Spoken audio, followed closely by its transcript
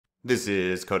This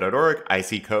is code.org. I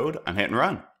see code. I'm hitting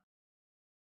run.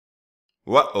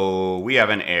 Whoa, we have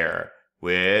an error.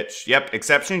 Which, yep,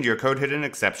 exception. Your code hit an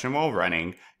exception while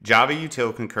running. Java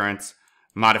util concurrence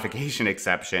modification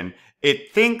exception.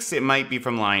 It thinks it might be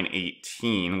from line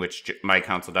 18, which my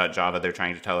console.java, they're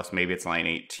trying to tell us maybe it's line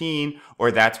 18,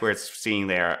 or that's where it's seeing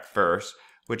there at first,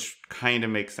 which kind of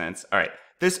makes sense. All right,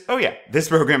 this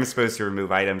program is supposed to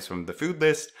remove items from the food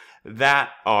list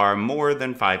that are more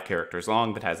than 5 characters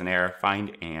long but has an error.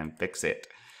 Find and fix it.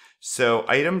 So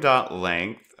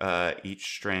item.length, each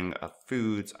string of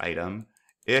foods item,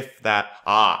 if that,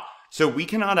 so we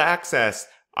cannot access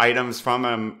items from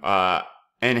an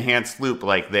enhanced loop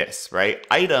like this, right?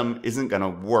 Item isn't going to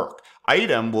work.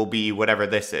 Item will be whatever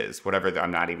this is,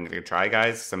 I'm not even going to try,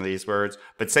 guys, some of these words.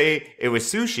 But say it was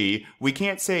sushi, we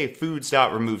can't say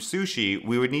foods.remove sushi.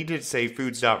 We would need to say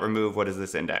foods.remove, what is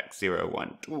this index? 0,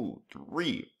 1, 2,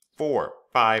 3, 4,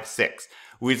 5, 6.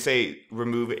 We'd say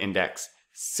remove index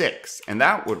 6, and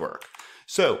that would work.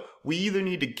 So we either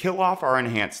need to kill off our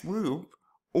enhanced loop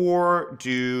or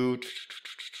do...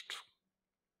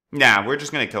 Nah, we're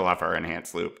just going to kill off our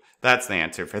enhanced loop. That's the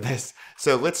answer for this.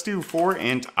 So let's do for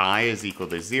int I is equal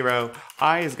to 0.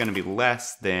 I is going to be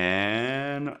less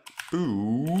than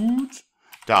foods.length,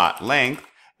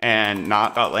 and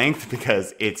not .length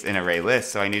because it's an array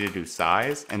list, so I need to do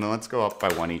size, and then let's go up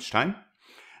by 1 each time.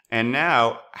 And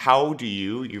now, how do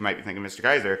you might be thinking, Mr.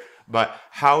 Geyser, but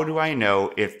how do I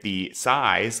know if the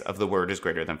size of the word is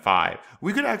greater than 5?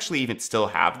 We could actually even still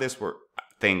have this word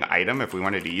thing item if we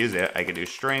wanted to use it. I could do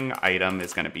string item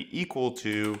is going to be equal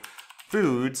to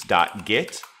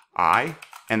foods.get I,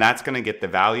 and that's going to get the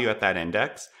value at that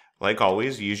index. Like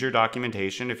always, use your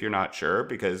documentation if you're not sure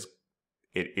because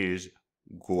it is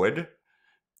good.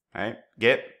 Right?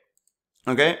 Get.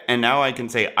 Okay, and now I can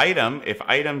say item. If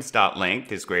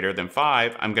items.length is greater than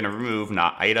 5, I'm going to remove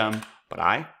not item, but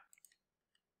I.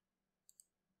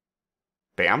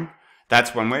 Bam.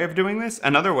 That's one way of doing this.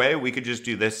 Another way, we could just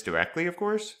do this directly, of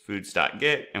course.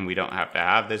 Foods.get, and we don't have to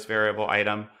have this variable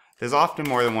item. There's often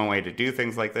more than one way to do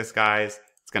things like this, guys.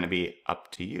 It's going to be up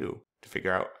to you to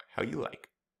figure out how you like.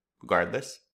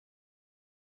 Regardless.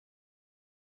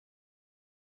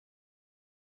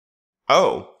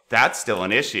 Oh, that's still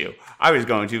an issue. I was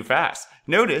going too fast.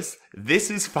 Notice, this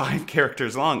is 5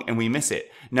 characters long, and we miss it.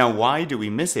 Now, why do we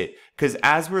miss it? Because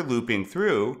as we're looping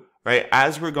through, right,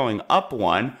 as we're going up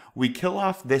 1, we kill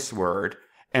off this word,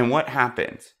 and what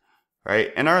happens?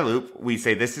 Right, in our loop, we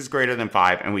say this is greater than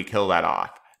 5, and we kill that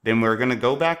off. Then we're going to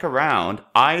go back around.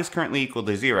 I is currently equal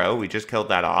to 0. We just killed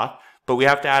that off, but we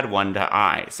have to add 1 to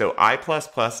I. So I plus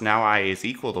plus, now I is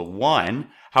equal to 1.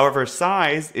 However,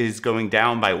 size is going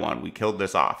down by 1. We killed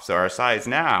this off. So our size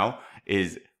now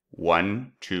is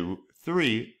 1, 2,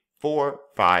 3, 4,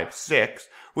 5, 6,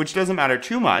 which doesn't matter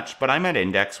too much, but I'm at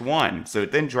index 1. So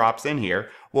it then drops in here.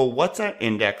 Well, what's at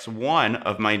index 1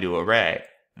 of my new array?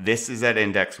 This is at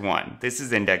index 1. This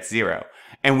is index 0.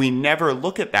 And we never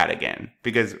look at that again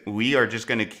because we are just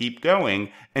going to keep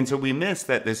going until we miss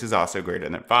that this is also greater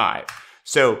than 5.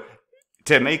 So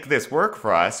to make this work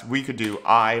for us, we could do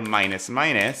I minus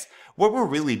minus. What we're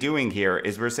really doing here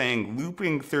is we're saying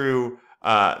looping through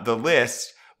the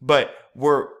list, but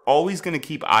we're always going to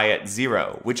keep I at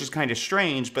 0, which is kind of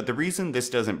strange. But the reason this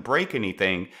doesn't break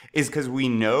anything is because we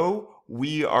know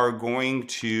we are going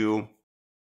to...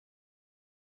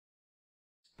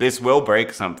 This will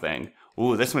break something.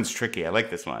 Ooh, this one's tricky. I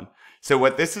like this one. So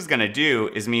what this is going to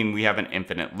do is mean we have an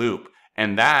infinite loop.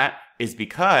 And that is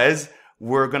because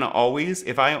we're going to always,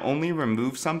 if I only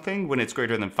remove something when it's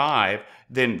greater than 5,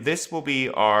 then this will be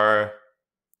our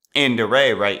end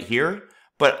array right here.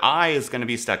 But I is going to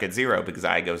be stuck at 0 because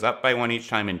I goes up by 1 each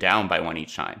time and down by 1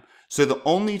 each time. So the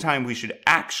only time we should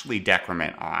actually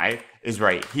decrement I is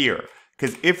right here.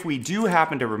 Because if we do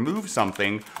happen to remove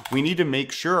something, we need to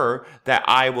make sure that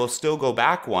I will still go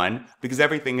back 1 because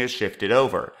everything has shifted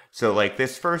over. So like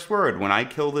this first word, when I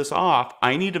kill this off,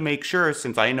 I need to make sure,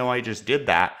 since I know I just did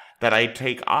that, that I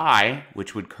take I,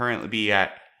 which would currently be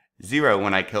at 0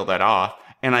 when I kill that off,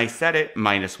 and I set it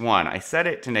minus 1. I set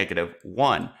it to negative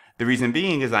 1. The reason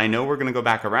being is I know we're going to go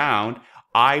back around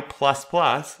I plus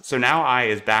plus, so now I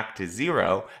is back to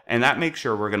 0, and that makes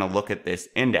sure we're going to look at this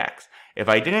index. If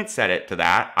I didn't set it to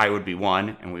that, I would be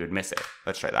 1, and we would miss it.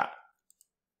 Let's try that.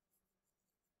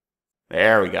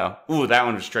 There we go. Ooh, that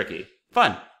one was tricky.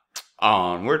 Fun.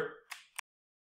 Onward.